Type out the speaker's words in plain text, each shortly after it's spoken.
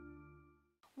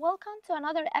Welcome to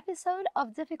another episode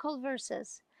of Difficult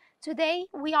Verses. Today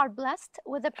we are blessed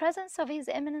with the presence of His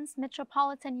Eminence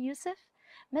Metropolitan Yusuf,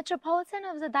 Metropolitan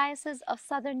of the Diocese of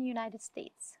Southern United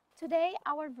States. Today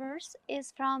our verse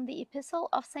is from the Epistle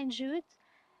of St. Jude,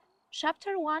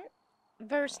 chapter 1,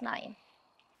 verse 9.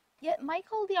 Yet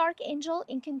Michael the archangel,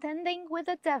 in contending with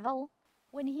the devil,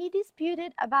 when he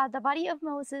disputed about the body of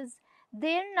Moses,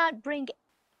 dare not bring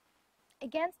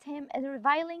against him a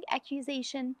reviling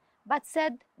accusation, but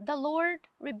said, "The Lord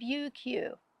rebuke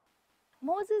you."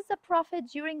 Moses the prophet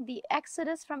during the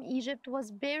exodus from Egypt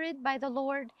was buried by the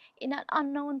Lord in an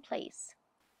unknown place.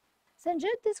 St.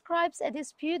 Jude describes a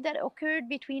dispute that occurred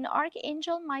between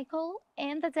Archangel Michael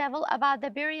and the devil about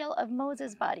the burial of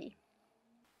Moses' body.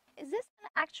 Is this an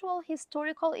actual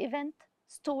historical event,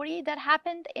 story that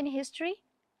happened in history?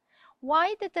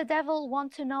 Why did the devil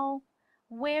want to know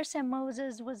where St.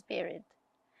 Moses was buried?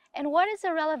 And what is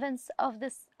the relevance of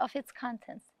its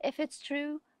contents, if it's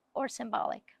true or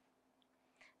symbolic?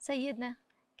 Sayyidna,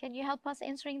 can you help us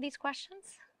answering these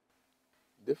questions?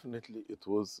 Definitely it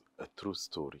was a true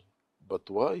story. But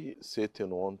why Satan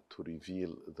want to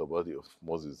reveal the body of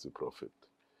Moses the prophet?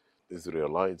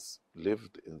 Israelites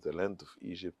lived in the land of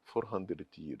Egypt 400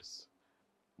 years.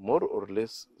 More or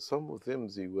less, some of them,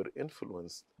 they were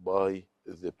influenced by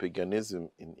the paganism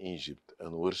in Egypt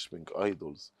and worshipping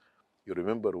idols. You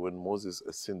remember when Moses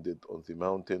ascended on the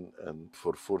mountain and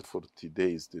for 40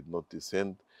 days did not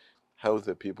descend, how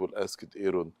the people asked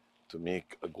Aaron to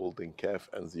make a golden calf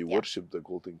and they worshipped the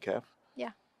golden calf?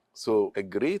 Yeah. So a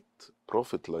great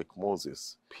prophet like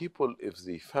Moses, people, if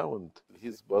they found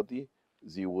his body,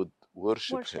 they would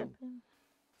worship him.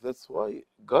 That's why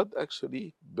God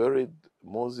actually buried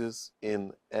Moses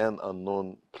in an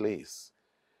unknown place.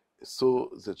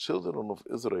 So the children of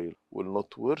Israel will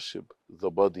not worship the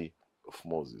body of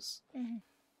Moses. Mm-hmm.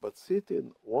 But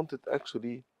Satan wanted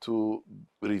actually to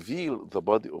reveal the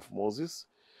body of Moses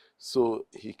so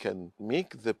he can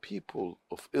make the people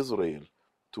of Israel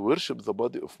to worship the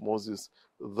body of Moses.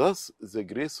 Thus, the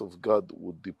grace of God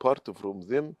would depart from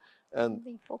them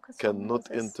and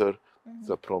cannot enter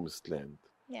the promised land.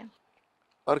 Yeah.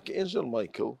 Archangel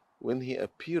Michael, when he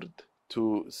appeared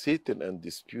to Satan and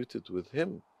disputed with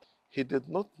him, he did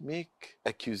not make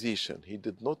accusation, he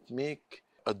did not make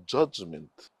a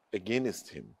judgment against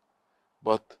him,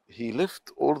 but he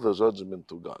left all the judgment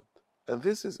to God. And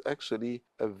this is actually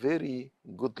a very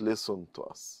good lesson to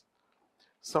us.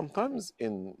 Sometimes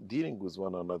in dealing with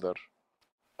one another,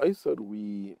 either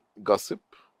we gossip,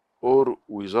 or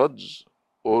we judge,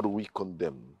 or we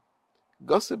condemn.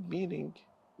 Gossip meaning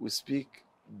we speak,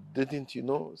 didn't you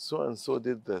know, so and so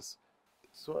did this,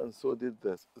 so and so did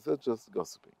this. That's just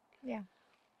gossiping. Yeah.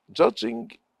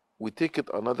 Judging, we take it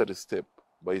another step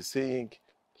by saying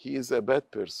he is a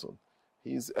bad person,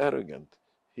 he is arrogant,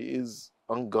 he is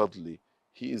ungodly,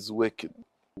 he is wicked.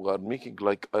 We are making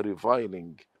like a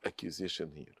reviling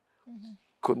accusation here. Mm-hmm.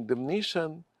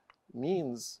 Condemnation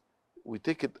means we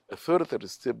take it a further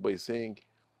step by saying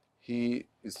he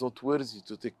is not worthy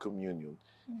to take communion.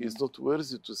 Mm-hmm. He is not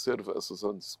worthy to serve as a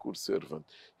Sunday school servant.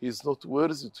 He is not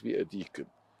worthy to be a deacon.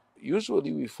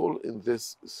 Usually we fall in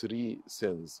these three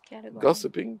sins: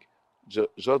 gossiping,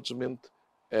 judgment,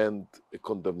 and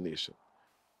condemnation.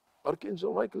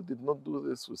 Archangel Michael did not do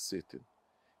this with Satan.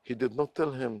 He did not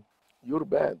tell him, "You're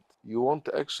bad. You want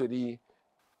actually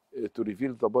to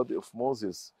reveal the body of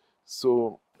Moses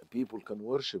so people can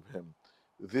worship him.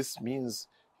 This means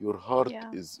your heart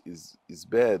is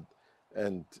bad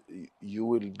and you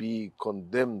will be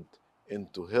condemned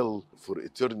into hell for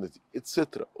eternity,"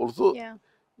 etc. Although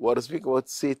we are speaking about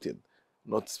Satan,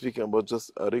 not speaking about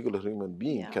just a regular human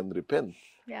being can repent.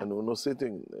 And we know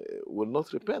Satan will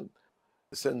not repent.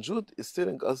 St. Jude is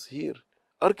telling us here,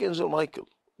 Archangel Michael,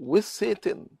 with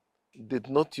Satan, did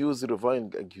not use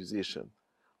reviling accusation,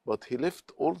 but he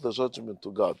left all the judgment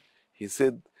to God. He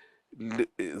said,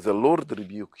 "The Lord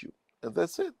rebuke you." And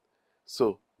that's it.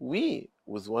 So we,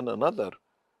 with one another,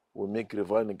 we make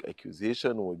reviling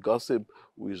accusation, we gossip,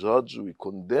 we judge, we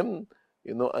condemn,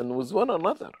 and with one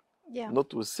another,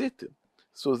 not with Satan.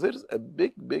 So there's a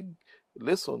big, big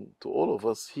lesson to all of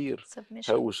us here,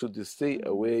 how we should stay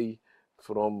away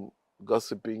from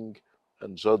gossiping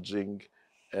and judging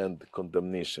and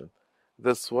condemnation.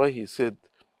 That's why he said,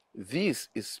 "These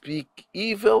speak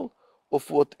evil of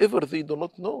whatever they do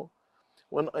not know."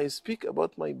 When I speak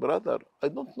about my brother, I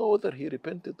don't know whether he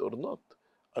repented or not.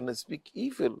 And I speak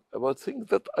evil about things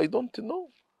that I don't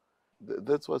know.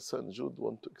 That's what St. Jude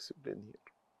wants to explain here.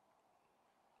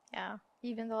 Yeah,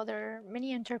 even though there are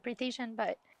many interpretations,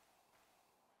 but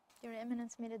Your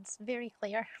Eminence made it very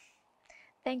clear.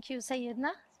 Thank you,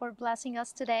 Sayyidna, for blessing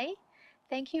us today.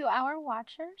 Thank you, our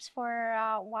watchers, for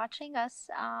watching us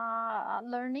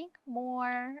learning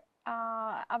more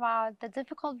about the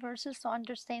difficult verses to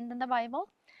understand in the Bible.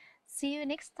 See you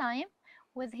next time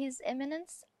with His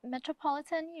Eminence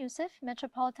Metropolitan Yusuf,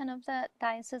 Metropolitan of the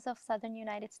Diocese of Southern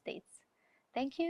United States. Thank you.